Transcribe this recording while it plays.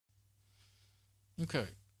Okay,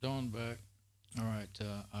 Dawn back. All right,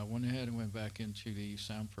 I went ahead and went back into the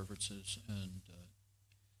sound preferences, and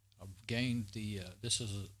I've gained the. This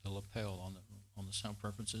is the lapel on the sound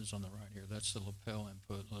preferences on the right here. That's the lapel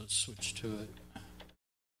input. Let's switch to it.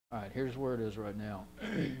 All right, here's where it is right now.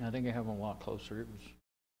 I think I have them a lot closer. It was.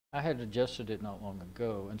 I had adjusted it not long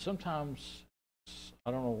ago, and sometimes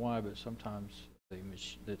I don't know why, but sometimes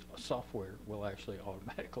the software will actually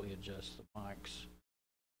automatically adjust the mics.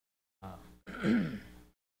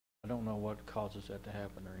 I don't know what causes that to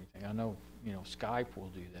happen or anything. I know, Skype will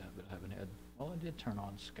do that, but I haven't had, well, I did turn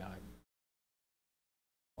on Skype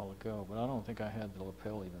a while ago, but I don't think I had the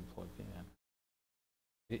lapel even plugged in.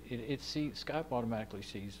 It sees, Skype automatically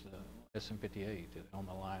sees the SM58 on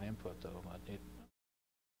the line input, though. The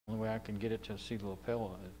only way I can get it to see the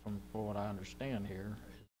lapel, from what I understand here,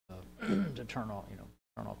 is to turn off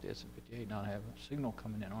the SM58, not have a signal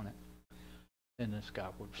coming in on it. And then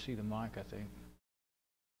Skype would see the mic, I think.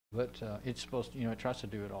 But it's supposed to, it tries to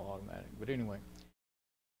do it all automatic. But anyway,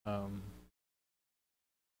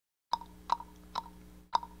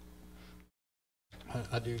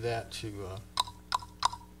 I do that to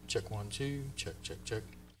check 1, 2, check.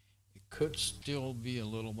 It could still be a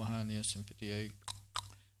little behind the SM58,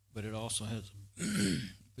 but it also has,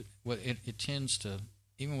 but it tends to,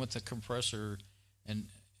 even with the compressor and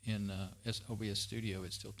in OBS Studio,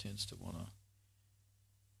 it still tends to want to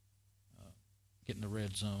get in the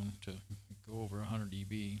red zone to go over 100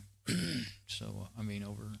 dB. So, I mean,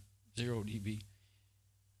 over 0 dB.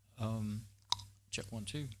 Check 1,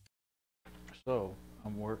 2. So,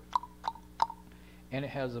 I'm working. And it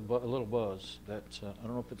has a little buzz. That I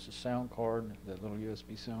don't know if it's a sound card, that little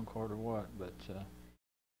USB sound card or what, but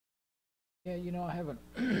yeah, I haven't.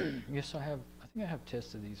 Yes, I have. I think I have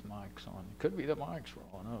tested these mics on. It could be the mics for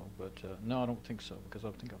all I know, but no, I don't think so, because I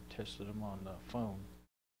think I've tested them on the phone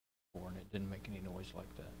before, and it didn't make any noise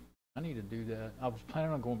like that. I need to do that. I was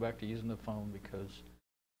planning on going back to using the phone because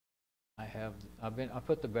I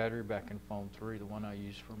put the battery back in phone 3, the one I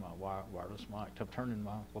use for my wireless mic. I'm turning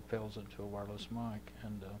my lapels into a wireless mic,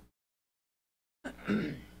 and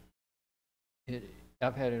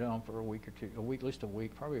I've had it on for a week or two, at least a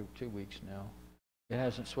week, probably 2 weeks now. It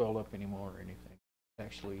hasn't swelled up anymore or anything.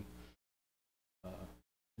 Actually,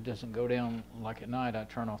 it doesn't go down. Like at night, I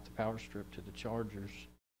turn off the power strip to the chargers.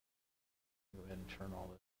 Go ahead and turn all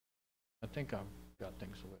this. I think I've got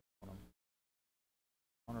things away from them.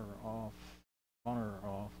 On or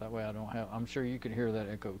off. That way I don't have, I'm sure you can hear that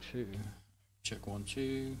echo too. Check 1,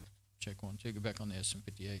 2, check 1, 2, get back on the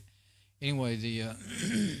SM58. Anyway, the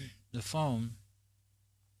the phone,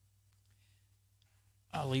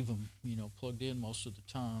 I leave them, plugged in most of the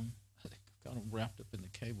time. I think I've got them wrapped up in the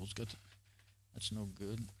cables. That's no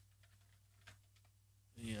good.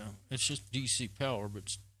 Yeah, it's just DC power,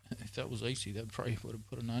 but if that was AC, that probably would have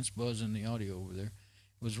put a nice buzz in the audio over there.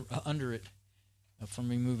 It was under it from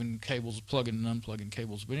me moving cables, plugging and unplugging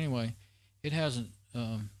cables. But anyway, it hasn't,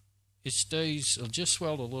 it stays, just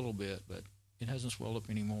swelled a little bit, but it hasn't swelled up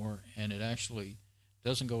anymore. And it actually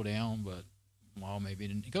doesn't go down, but, well, maybe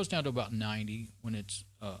it goes down to about 90 when it's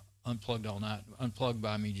unplugged all night, unplugged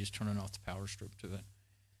by me just turning off the power strip to it.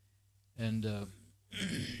 And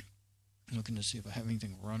looking to see if I have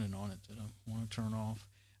anything running on it that I want to turn off.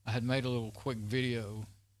 I had made a little quick video,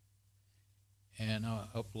 and I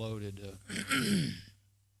uploaded.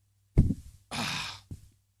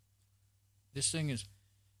 This thing is.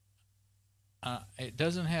 It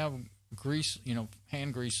doesn't have grease,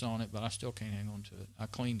 hand grease on it, but I still can't hang on to it. I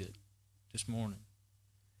cleaned it this morning.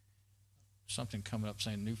 Something coming up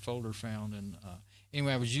saying new folder found, and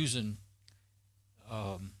anyway, I was using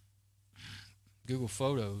Google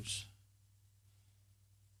Photos.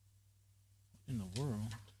 What in the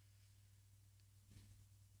world?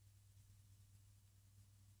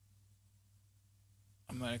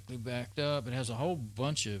 Automatically backed up. It has a whole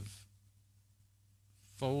bunch of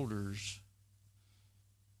folders,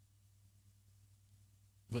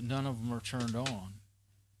 but none of them are turned on.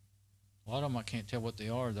 A lot of them I can't tell what they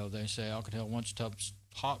are, though. They say Alcatel One-Stop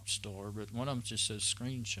Pop Store, but one of them just says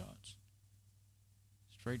screenshots.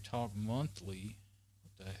 Straight Talk Monthly.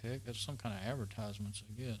 What the heck? That's some kind of advertisements,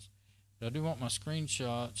 I guess. But I do want my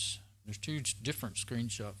screenshots. There's 2 different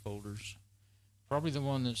screenshot folders. Probably the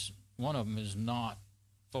one of them is not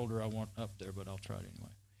folder I want up there, but I'll try it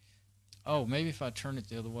anyway. Oh, maybe if I turn it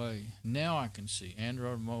the other way. Now I can see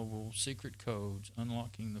Android Mobile, secret codes,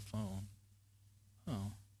 unlocking the phone.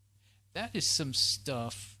 Oh, that is some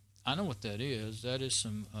stuff. I know what that is. That is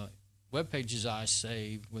some web pages I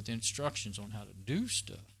saved with instructions on how to do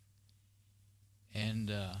stuff.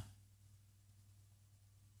 And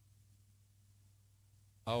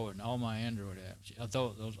Oh, and all my Android apps. I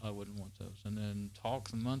thought those I wouldn't want those. And then Talk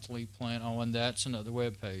the monthly plan. Oh, and that's another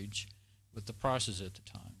web page with the prices at the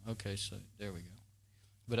time. Okay, so there we go.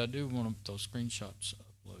 But I do want those screenshots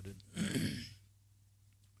uploaded.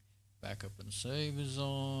 Backup and save is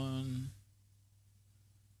on.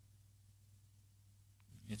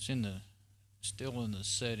 It's in the still in the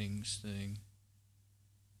settings thing.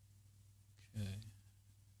 Okay.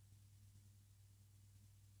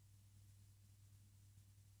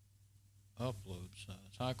 Upload size,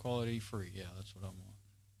 high quality, free. Yeah, that's what I want.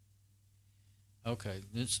 Okay,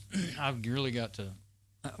 this I've really got to.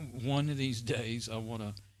 One of these days, I want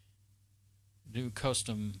to do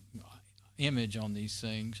custom image on these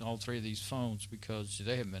things, all three of these phones, because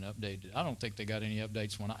they haven't been updated. I don't think they got any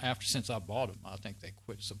updates since I bought them. I think they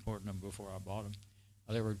quit supporting them before I bought them.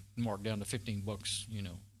 They were marked down to $15,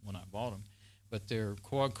 when I bought them. But they're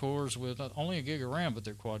quad cores with only a gig of RAM, but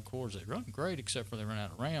they're quad cores. They run great, except for they run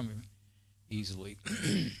out of RAM easily.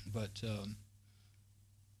 But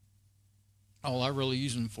all I really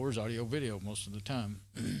use them for is audio video most of the time.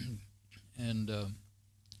 And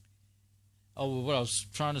what I was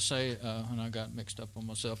trying to say, and I got mixed up on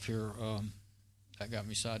myself here, that got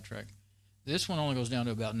me sidetracked. This one only goes down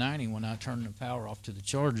to about 90 when I turn the power off to the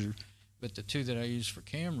charger, but the two that I use for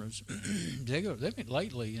cameras, they've been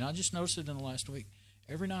lately, and I just noticed it in the last week,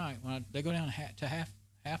 every night they go down to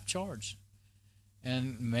half charge.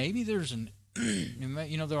 And maybe there's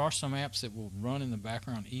there are some apps that will run in the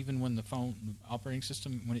background even when the operating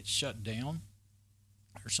system, when it's shut down.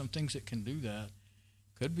 There's some things that can do that.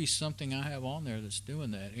 Could be something I have on there that's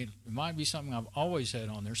doing that. It might be something I've always had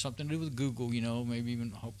on there, something to do with Google, maybe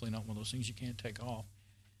even, hopefully not one of those things you can't take off.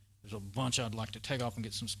 There's a bunch I'd like to take off and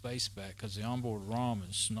get some space back, because the onboard ROM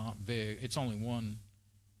is not big. It's only one,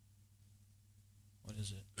 what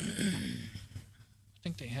is it? I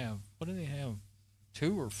think they have, what do they have?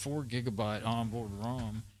 2 or 4 gigabyte onboard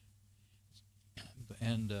ROM,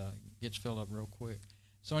 and gets filled up real quick.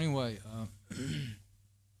 So anyway,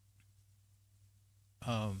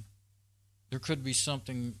 there could be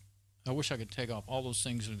something. I wish I could take off all those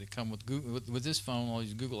things that come with Google, with this phone, all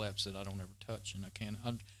these Google apps that I don't ever touch, and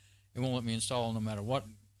it won't let me install no matter what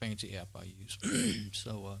fancy app I use.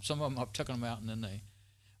 So some of them I've taken them out, and then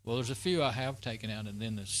there's a few I have taken out, and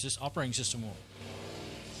then the operating system will.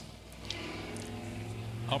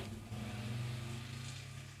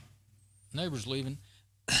 Neighbor's leaving.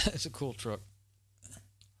 It's a cool truck.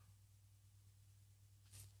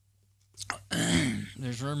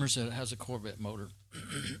 There's rumors that it has a Corvette motor.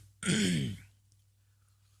 I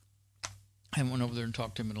haven't went over there and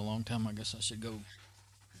talked to him in a long time. I guess I should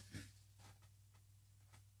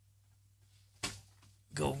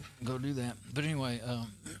go do that. But anyway,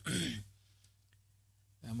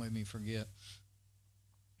 that made me forget.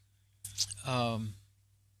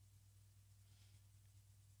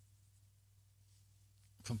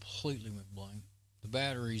 Completely went blank. The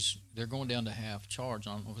batteries, they're going down to half charge.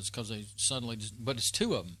 I don't know if it's because they suddenly but it's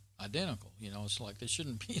 2 of them identical. It's like they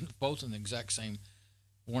shouldn't be both in the exact same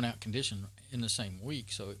worn out condition in the same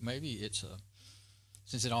week. So maybe it's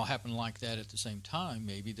since it all happened like that at the same time,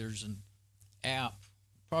 maybe there's an app.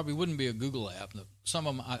 Probably wouldn't be a Google app. Some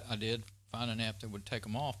of them I did find an app that would take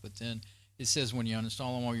them off, but then it says when you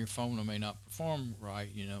uninstall them on your phone, it may not perform right,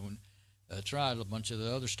 and tried a bunch of the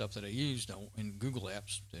other stuff that I used in Google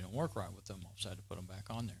apps. They don't work right with them. I had to put them back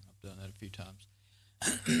on there. I've done that a few times.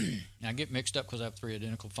 I get mixed up because I have 3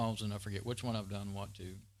 identical phones and I forget which one I've done what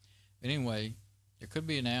to. But anyway, there could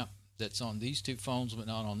be an app that's on these 2 phones but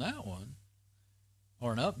not on that one,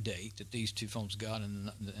 or an update that these 2 phones got and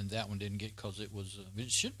that one didn't get because it was. It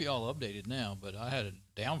should be all updated now, but I had it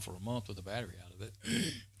down for a month with the battery out of it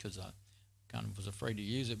because I kind of was afraid to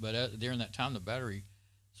use it. But during that time, the battery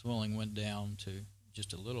swelling went down to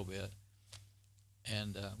just a little bit,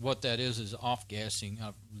 and what that is off-gassing.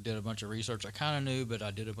 I did a bunch of research. I kind of knew, but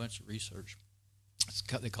I did a bunch of research.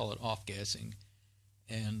 They call it off-gassing,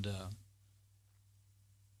 and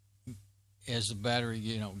as the battery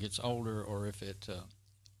gets older, or if it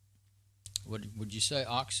would you say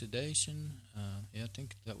oxidation? Yeah, I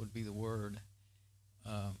think that would be the word.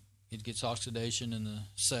 It gets oxidation in the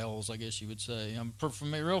cells, I guess you would say. I'm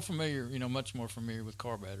real familiar, much more familiar with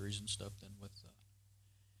car batteries and stuff than with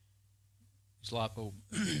these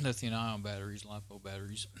lithium-ion batteries, LiPo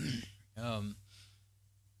batteries. I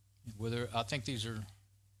think these are,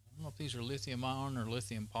 I don't know if these are lithium-ion or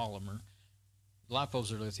lithium polymer.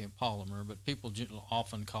 LiPos are lithium polymer, but people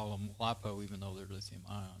often call them LiPo even though they're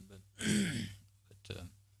lithium-ion. But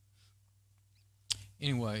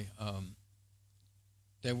anyway,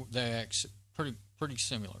 they act pretty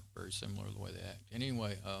similar, very similar the way they act.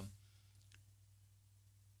 Anyway,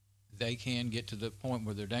 they can get to the point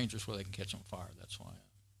where they're dangerous, where they can catch on fire. That's why,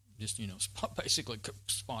 just basically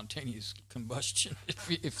spontaneous combustion.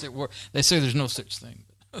 If it were, they say there's no such thing,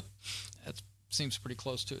 but that seems pretty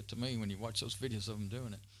close to it to me when you watch those videos of them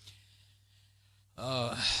doing it.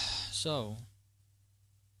 So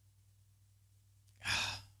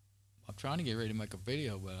I'm trying to get ready to make a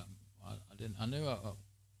video, but I didn't. I knew.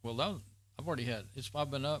 I've already had.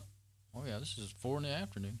 I've been up. Oh yeah, this is 4 in the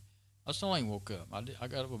afternoon. I still ain't woke up. I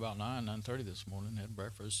got up about 9:30 this morning, had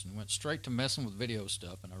breakfast, and went straight to messing with video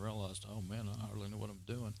stuff. And I realized, oh man, I hardly know what I'm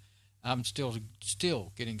doing. I'm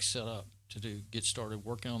still getting set up to get started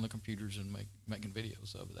working on the computers and making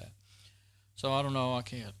videos of that. So I don't know. I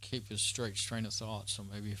can't keep a straight train of thought. So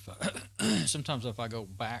maybe if sometimes if I go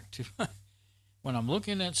back to when I'm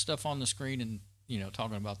looking at stuff on the screen and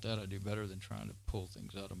talking about that, I do better than trying to pull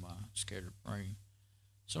things out of my scattered brain.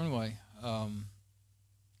 So anyway,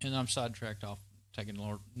 and I'm sidetracked off, taking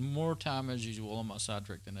more time as usual on my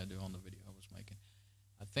sidetrack than I do on the video I was making.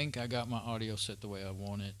 I think I got my audio set the way I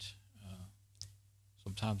want it.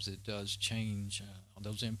 Sometimes it does change.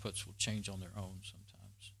 Those inputs will change on their own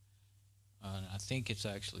sometimes. And I think it's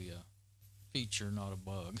actually a feature, not a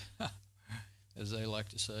bug, as they like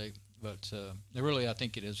to say. But really, I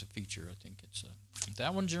think it is a feature. I think it's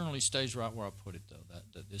that one generally stays right where I put it,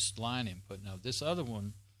 though. This line input. Now, this other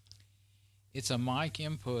one, it's a mic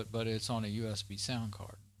input, but it's on a USB sound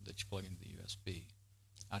card that you plug into the USB.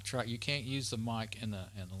 You can't use the mic and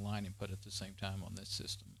the line input at the same time on this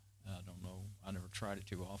system. I don't know. I never tried it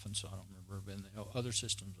too often, so I don't remember in the other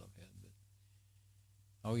systems I've had. But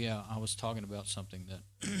oh yeah, I was talking about something that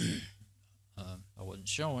I wasn't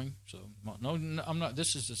showing. So no, I'm not.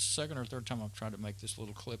 This is the second or third time I've tried to make this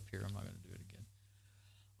little clip here. I'm not going to do it again.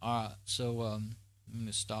 All right, so I'm going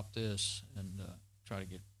to stop this and try to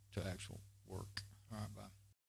get to actual work. All right, bye.